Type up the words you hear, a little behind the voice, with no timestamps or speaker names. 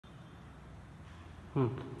Good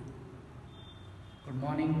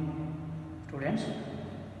morning, students.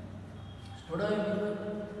 Today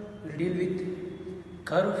we will deal with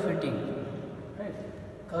curve fitting, right?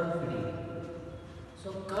 Curve fitting.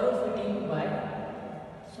 So curve fitting by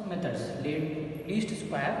some methods, least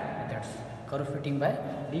square methods. Curve fitting by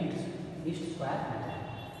least square method.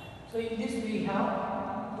 So in this we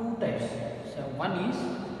have two types. So one is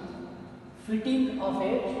fitting of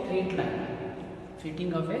a straight line.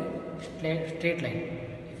 Fitting of a straight line.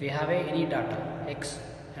 If we have any data x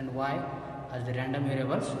and y as the random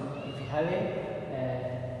variables, if we have a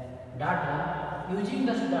data, using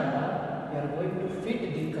this data we are going to fit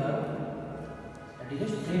the curve that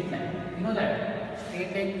is a straight line. You know that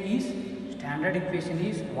straight line is standard equation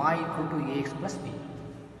is y equal to ax plus b.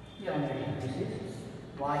 Here I am writing this is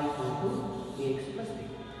y equal to ax plus b.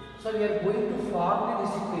 So we are going to form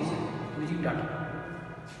this equation using data.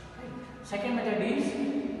 Second method is,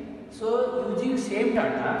 so using same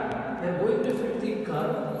data, we are going to fit the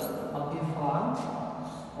curve of the form,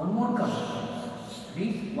 one more curve, that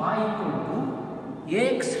is y equal to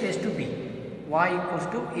ax raised to b, y equals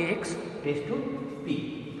to ax raised to b,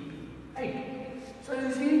 right? So you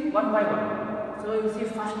see one by one. So you see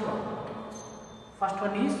first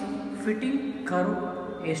one is fitting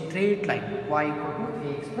curve a straight line, y equal to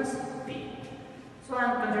ax plus b. So I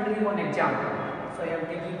am considering one example. So I am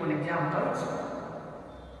taking one example.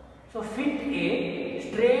 So fit a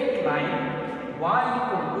straight line y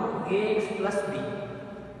equal to ax plus b,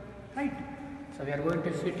 right? So we are going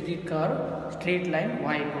to fit the curve straight line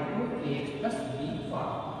y equal to ax plus b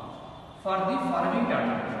for the following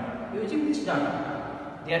data. Using which data?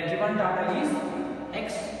 Their given data is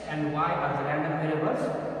x and y are the random variables.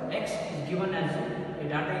 X is given as the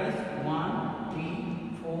data is 1,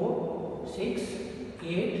 3, 4, 6,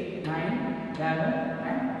 8, 9, 11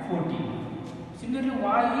 and 14. Similarly,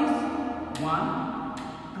 y is 1,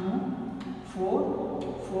 2,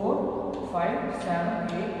 4, 5, 7,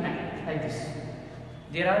 8, 9, like this.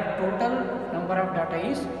 There are total number of data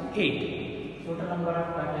is 8. Total number of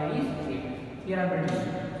data is 8. Here I am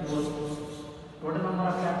writing. So total number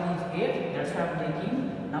of data is 8. That's why I am taking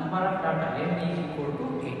number of data n is equal to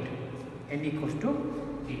 8. N equals to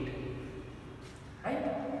 8. Right?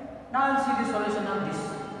 Now I will see the solution of this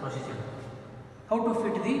procedure. How to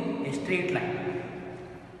fit the straight line.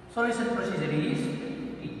 Solution procedure is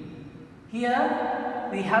here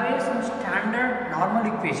we have some standard normal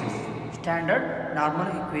equations. Standard normal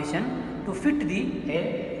equation to fit the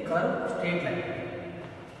curve straight line.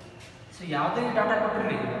 So ಯಾವುದೇ data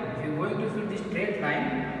ಕೊಟ್ಟಿರಲಿ, if you are going to fit the straight line,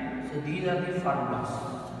 so these are the formulas.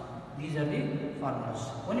 These are the formulas.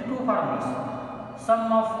 Only two formulas.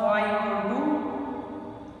 Sum of y equal to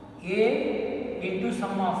a into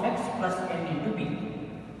sum of x plus n into b.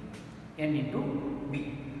 N into b.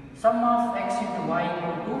 Sum of x into y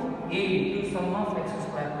equal to a into sum of x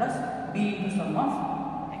square plus b into sum of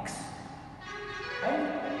x. Right?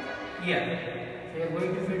 Here, so we are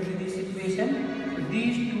going to fit this equation.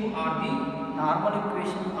 These two are the normal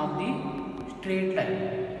equation of the straight line.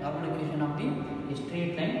 Normal equation of the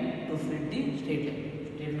straight line to fit the straight line.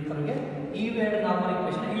 Straight line करके ई वेड normal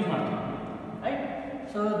equation use ಮಾಡ್ತೀವಿ. Right?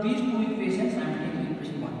 So these two equations I am taking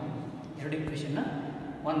equation 1. ಎರಡು equation na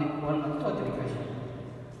one ಮತ್ತು other equation.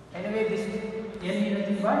 Anyway, this n is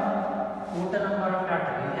nothing but total number of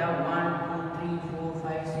data. We have 1, 2, 3, 4,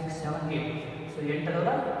 5, 6, 7, 8. So enter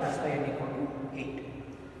the that's why n equal to 8.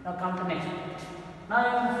 Now come to next. Now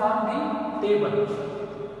I will form the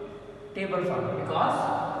table form, because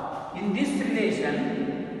in this relation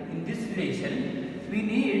we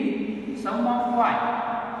need sum of y,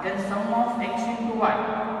 then sum of x into y,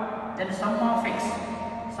 then sum of x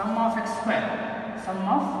square, sum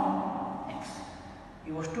of x.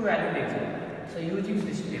 You was to value taken. So using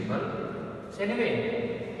this table, so anyway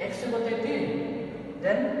x ಗೊತ್ತೈತಿ,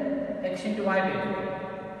 then x into y taken,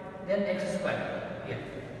 then x square. Here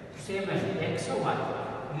same as x y.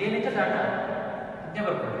 Linear data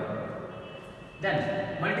never put. Then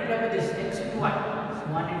multiply with this x into y. So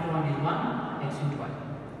 1 into 1 is 1, x into y.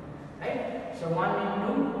 Right? So 1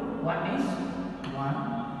 into 1 is 1.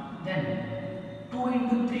 Then 2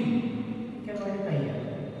 into 3. You can multiply here.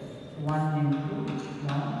 1 into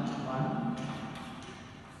 1, 1.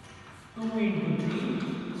 2 into 3,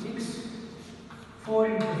 6. 4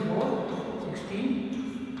 into 4, 16.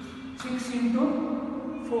 6 into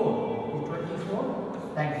 4 is 24,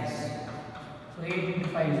 like this. So 8 into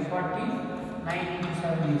 5 is 40. 9 into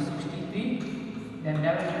 7 is 63. Then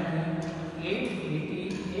 11 into 8,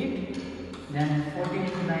 88. Then 14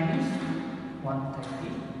 into 9 is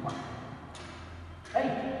 131.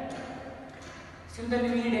 Right? Similarly,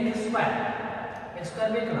 we need x square. X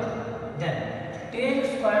square ಬೇಕಲ್ಲ. Then take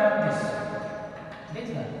square of this. This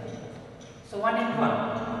one. So 1 into 1.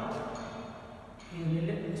 You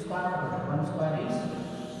will square of 1 square is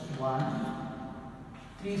 1.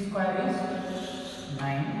 3 square is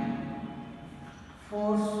 9.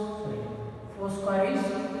 4 square is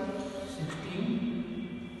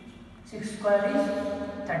 16. 6 square is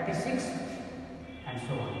 36 and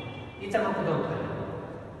so on. It's a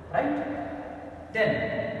right? Then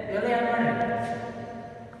you only add 100.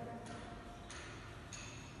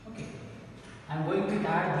 Okay. I am going to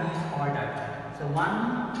add these all data. So 1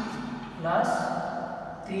 plus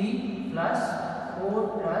 3 plus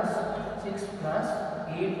 4 plus 6 plus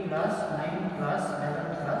 8 plus 9 plus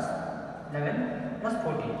 11 plus 11 plus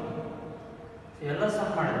 14. So all sum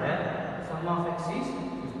madidre sum of x is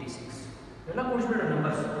 56. All ಕೂಡಿಸಿಬಿಡ್ರಿ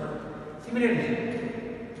numbers. Similarly,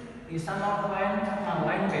 the sum of y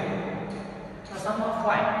the sum of y.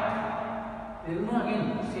 We will know again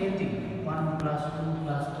same thing. 1 plus 2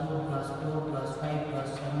 plus 4 plus 4 plus 5 plus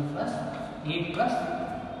 7 plus 8 plus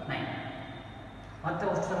 9. ಮತ್ತೆ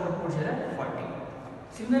ಅಷ್ಟು ಸಮ ಕೂಡಿಸಿದ್ರೆ 40.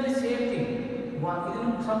 Similarly same thing.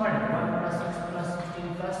 ಇದನ್ನು ಸಮ ಮಾಡಿ 1 plus 6 plus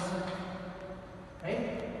 16 plus right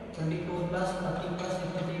 24 plus 30 plus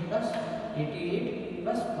 53 plus 88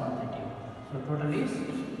 plus 130. So total is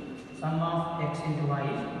sum of x into y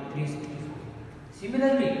is 364.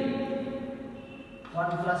 Similarly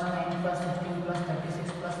 1 plus 9 plus 16 plus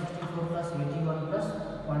 36 plus 64 plus 81 plus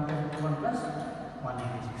 121 plus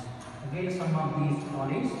 196. Again sum of these all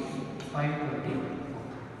is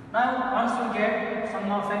 524. Now once you get sum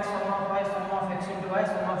of x, sum of y, sum of x into y,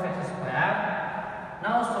 sum of x square.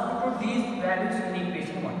 Now substitute these values in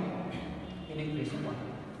equation 1. In equation 1.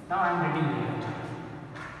 Now I am writing here.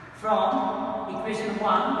 From equation 1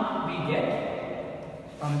 we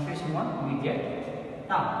get.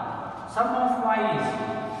 Now sum of y is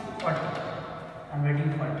 40. I am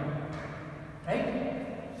writing 40. Right?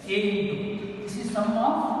 A into. This is sum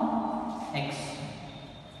of x.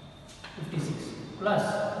 56 plus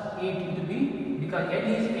 8 into b because n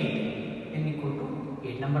is 8. N equal to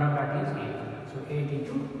 8. Number of data is 8. So 8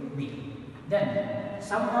 into b. Then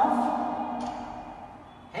sum of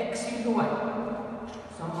x into y.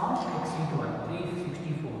 Sum of x into y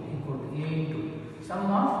 364 equal to a into sum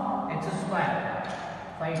of x square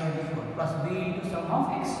 524 plus b into sum of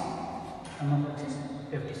x. Sum of x is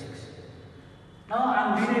 56. Now I am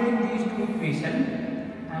rewriting these two equations.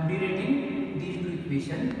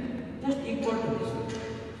 Just equal to this.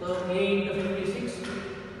 So a into 56,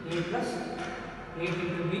 a plus 8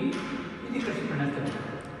 into b is equal to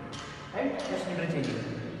right? Just interchange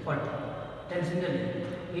 40. Then similarly,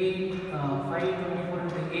 a 524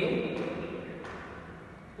 into a,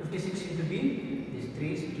 56 into b is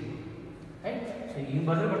 360. Right? So you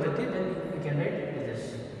then you can write this.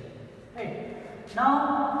 Right? Now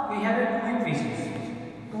we have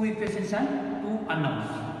two equations and two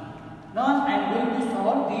unknowns. Now I am going to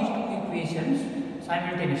solve these two equations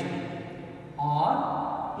simultaneously, or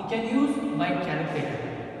you can use by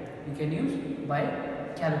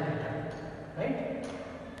calculator. Right?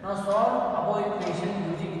 Now solve above equation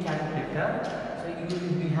using calculator. So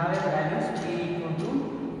we have a values a equal to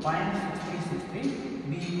 0.6363,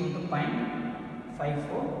 b equal to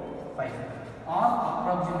 0.5455, or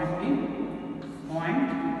approximately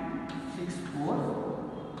 0.64,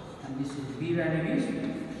 and this is b value is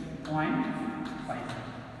 0.5.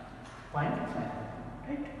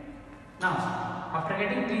 Right? Now after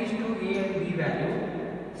getting these two a and b value,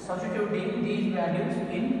 substituting these values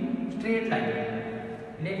in straight line.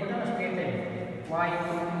 Straight line y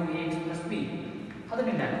equal to ax plus b. A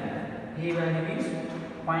value is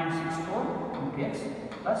 0.64 into x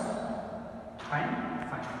plus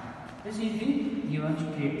 0.5. This is the given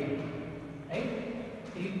straight line. Right?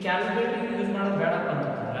 If you calculate and use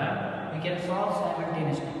you can solve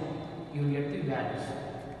simultaneously. You will get the values.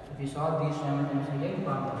 If you solve these simultaneously,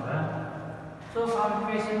 so from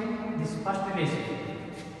equation, this first relation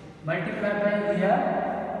multiply by here.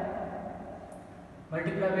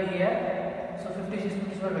 So 56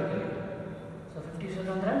 is what we get. So 56 is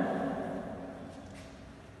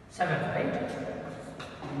 7, right?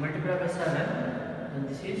 Multiply by 7, then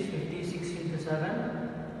this is 56 into 7.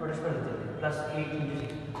 What is plus 8 into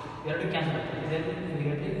 6. We have to cancel it. Then we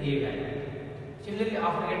get the a value. Similarly,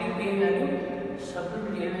 after getting a value,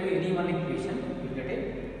 substitute any one equation, you get a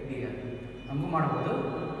b value. Namgu madabodu.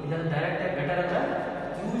 Idan direct better andra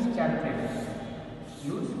use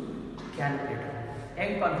calculator.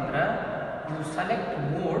 Henge pantandra you select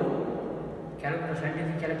mode. Calculator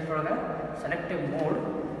scientific calculator select a mode.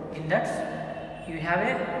 In that you have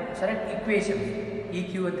a select equation.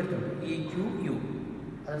 EQ ಅಂತ ಇರ್ತದೆ. EQU.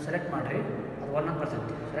 ಅದು select ಮಾಡ್ರಿ. ಅದು 1%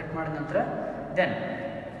 select ಮಾಡಿದ ನಂತರ then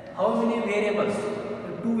how many variables,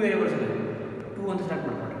 2 variables ಇದೆ, 2 ಅಂತ select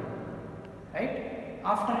ಮಾಡ್ಕೊಂಡ್ರೆ right.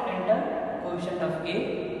 After enter coefficient of a,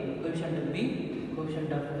 coefficient of b,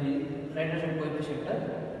 coefficient of the right hand side coefficient,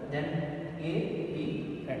 then a, b,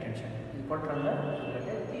 right hand side ಇದು ಕೊಟ್ಟರಲ್ಲ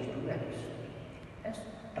these two values. Yes,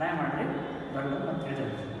 try ಮಾಡ್ರಿ ಬರಲ್ಲ ಅಂತ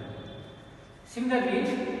ತಿಳಿದಿದೆ. Similarly,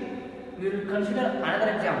 we will consider another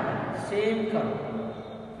example, same curve,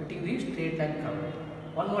 fitting the straight line curve.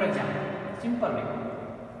 One more example, simple way,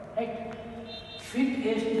 right? Fit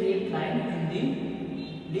a straight line in the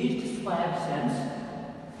least square sense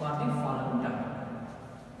for the following data.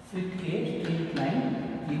 Fit a straight line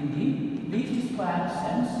in the least square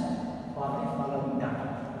sense for the following data.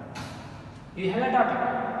 You have a data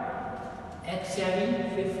x having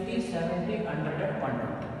 50, 70, 100 and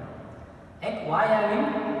 120. X, y having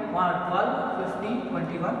 12, 15,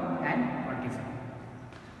 21 and 25.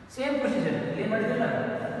 Same procedure. You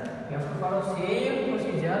have to follow same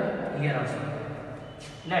procedure here also.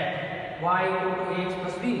 Let y equal to ax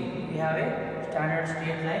plus b. We have a standard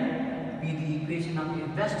straight line. Be the equation of the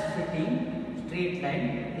best fitting straight line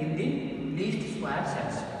in the least square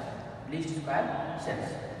sense. Least square sense.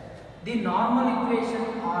 The normal equation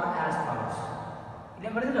are as follows.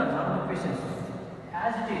 Normal equations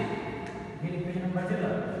as it is. This equation number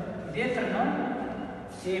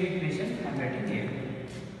same equation I am writing here.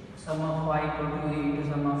 Sum of y equal to a into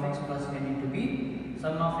sum of x plus n into b.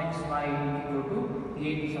 Sum of x y equal to a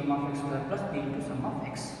into sum of x square plus b into sum of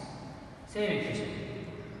x. Same equation.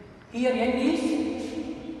 Here n is,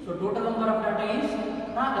 so total number of data is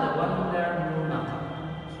 4. 1, 2, 4.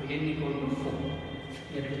 So n equal to 4.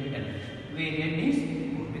 Here it is written. Where n is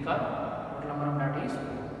 4 because total number of data is 4.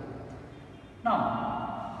 Now,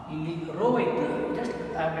 ಇಲ್ಲಿ rho ಐತೆ just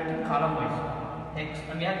adding column wise x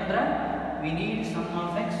ನಮಗೆ ಯಾಕಂದ್ರೆ we need sum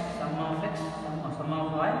of x, sum of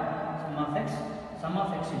y, sum of x, sum of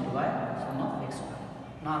x into y, sum of x square.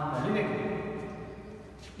 ನಾಲ್ಕು ಬೇಕು.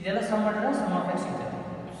 ಇದೆಲ್ಲ some ಮಾಡಿದ್ರೆ sum of x ಸಿಗ್ತದೆ.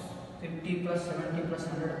 50 plus 70 plus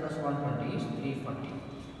 100 plus 120 is 340.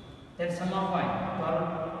 Then sum of y 12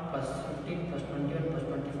 plus 15 plus 21 plus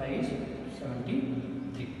 25 is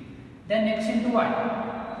 73. Then x into y.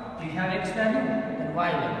 We have x value and y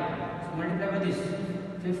value. So multiply by this.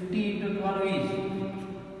 50 into 12 is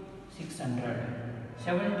 600.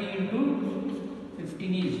 70 into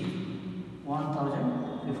 15 is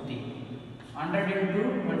 1050. 100 into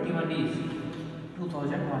 21 is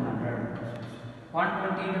 2100.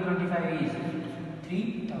 120 into 25 is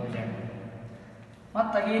 3000. But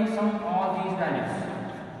again sum all these values.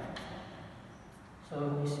 So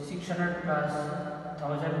 600 plus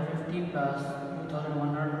 1050 plus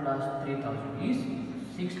 2100 plus 3000 is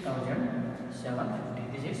 6750.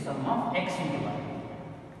 This is sum of x into y.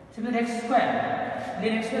 Similar x square.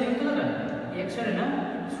 Then x square into the x square na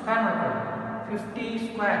square ಮಾಡ್ಕೊಳ್ಳಿ. 50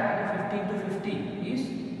 square 50 into 50 is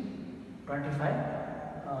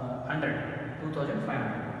 2500.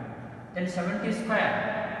 2500. Then 70 square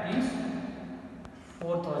is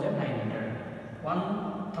 4900.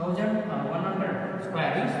 100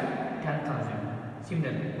 square is 10,000.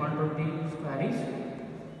 Similarly, 120 square is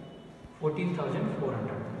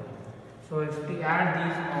 14,400. So if we add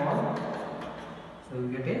these all, so we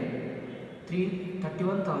get a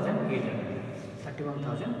 31,800.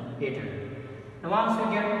 31,800. Now once we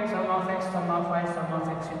get sum of x, sum of y, sum of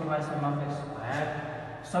x into y, sum of x square,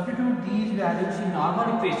 substitute these values in normal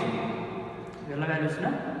equation. These values in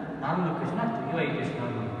normal equation, not UI equation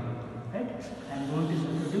normal. Right? I am going to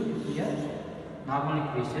substitute here normal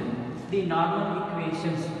equation. The normal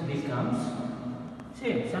equations becomes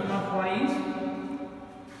same. Sum of y is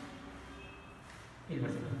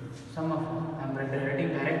sum of I am writing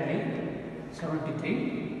directly 73.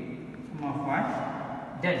 Sum of y.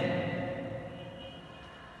 Then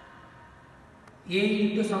a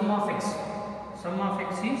into sum of x. Sum of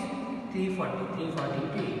x is 340. 340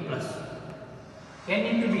 into a plus n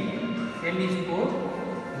into b. N is 4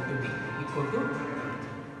 into b equal to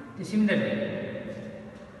similarly.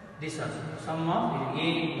 This also sum of a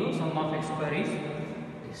into sum of x square is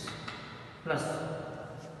this plus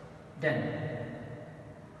then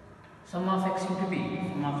sum of x into b,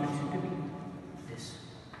 sum of x into b, this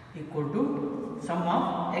equal to sum of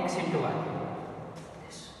x into y,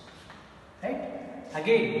 this, right?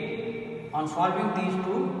 Again on solving these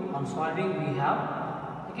two, on solving we have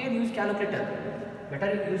again use calculator, better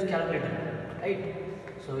use calculator, right?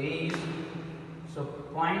 So a is so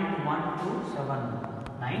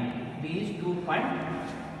 0.1279, b is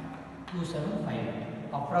 2.275.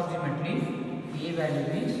 Approximately a value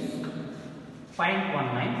is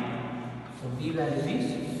 0.19, so b value is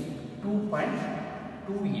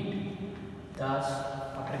 2.28. Thus,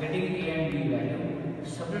 after getting A and B value,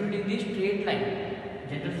 substituting the straight line,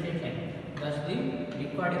 general straight line. Thus, the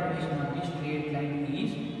required equation of the straight line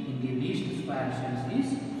is, in the least square sense,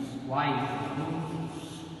 is y.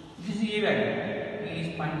 This is A value. A is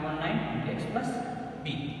 0.19 into x plus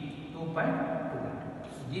b,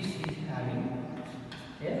 2.21. This is having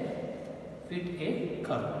a fit a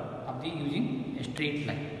curve of the using a straight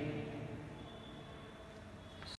line.